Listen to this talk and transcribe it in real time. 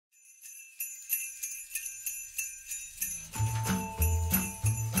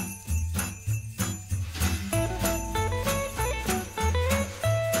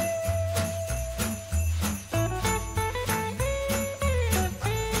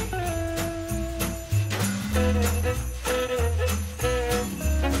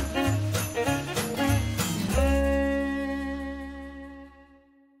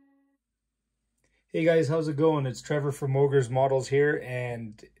Hey guys, how's it going? It's Trevor from Ogres Models here,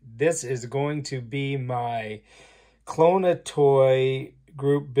 and this is going to be my Clone-A-Toy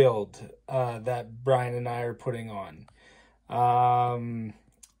group build that Brian and I are putting on.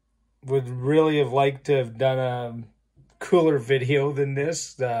 Would really have liked to have done a cooler video than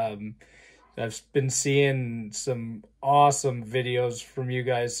this. I've been seeing some awesome videos from you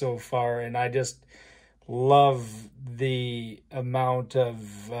guys so far, and I just love the amount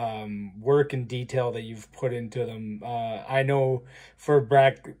of work and detail that you've put into them. I know for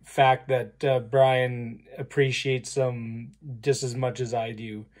a fact that Brian appreciates them just as much as I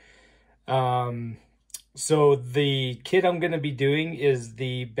do. So the kit I'm going to be doing is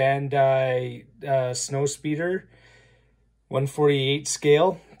the Bandai Snowspeeder 148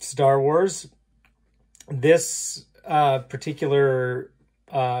 scale Star Wars. This particular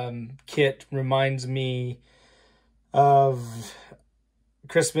kit reminds me of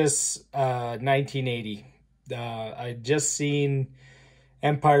Christmas 1980. I just seen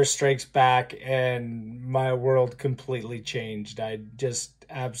Empire Strikes Back and my world completely changed. I just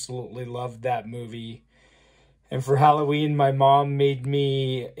absolutely loved that movie. And for Halloween, my mom made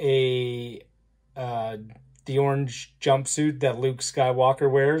me the orange jumpsuit that Luke Skywalker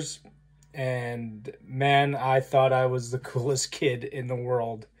wears. And man, I thought I was the coolest kid in the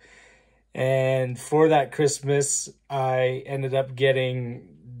world. And for that Christmas, I ended up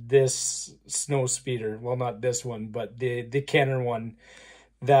getting this Snowspeeder. Well, not this one, but the Kenner one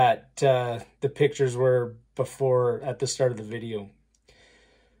that the pictures were before at the start of the video.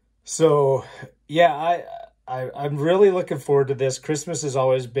 So yeah, I'm really looking forward to this. Christmas has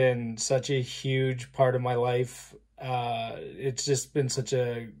always been such a huge part of my life. It's just been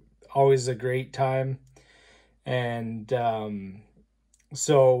always a great time. And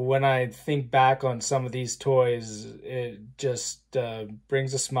so when I think back on some of these toys, it just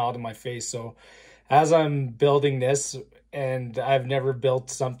brings a smile to my face. So as I'm building this, and I've never built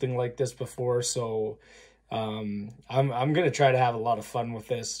something like this before, so I'm gonna try to have a lot of fun with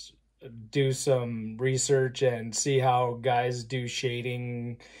this, do some research and see how guys do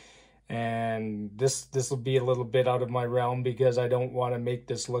shading. And this will be a little bit out of my realm because I don't want to make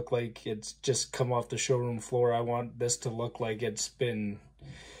this look like it's just come off the showroom floor. I want this to look like it's been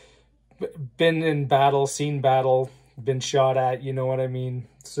in battle, seen battle, been shot at, you know what I mean?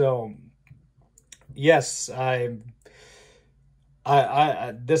 So yes,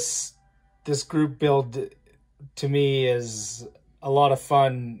 this group build to me is a lot of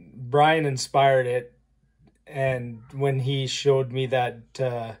fun. Brian inspired it, and when he showed me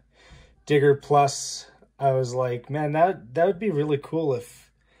that Digger Plus, I was like, man, that would be really cool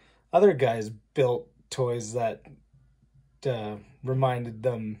if other guys built toys that reminded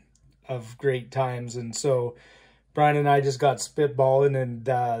them of great times. And so Brian and I just got spitballing, and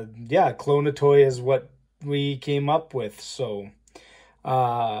yeah, Clone-A-Toy is what we came up with. So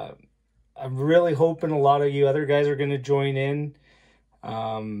I'm really hoping a lot of you other guys are going to join in.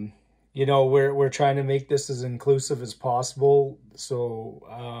 You know, we're trying to make this as inclusive as possible.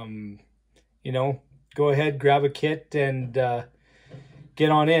 So you know, go ahead, grab a kit, and get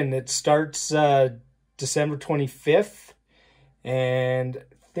on in. It starts December 25th, and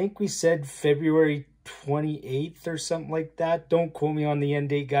I think we said February 28th or something like that. Don't quote me on the end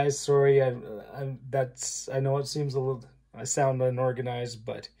date, guys. Sorry, I know it seems I sound unorganized,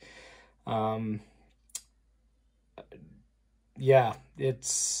 but yeah,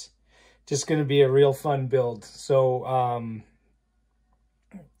 it's just going to be a real fun build. So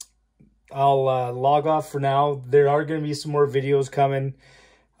I'll log off for now. There are going to be some more videos coming.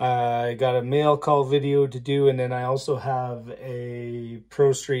 I got a mail call video to do, and then I also have a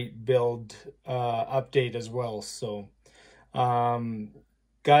Pro Street build update as well. So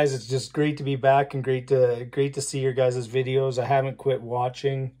guys, it's just great to be back, and great to see your guys' videos. I haven't quit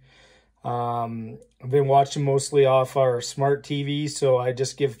watching. I've been watching mostly off our smart TV, so I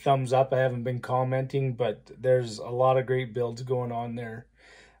just give thumbs up. I haven't been commenting, but there's a lot of great builds going on there.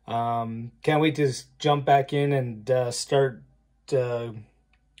 Can't wait to jump back in and start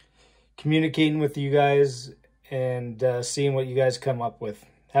communicating with you guys and seeing what you guys come up with.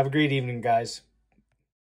 Have a great evening, guys.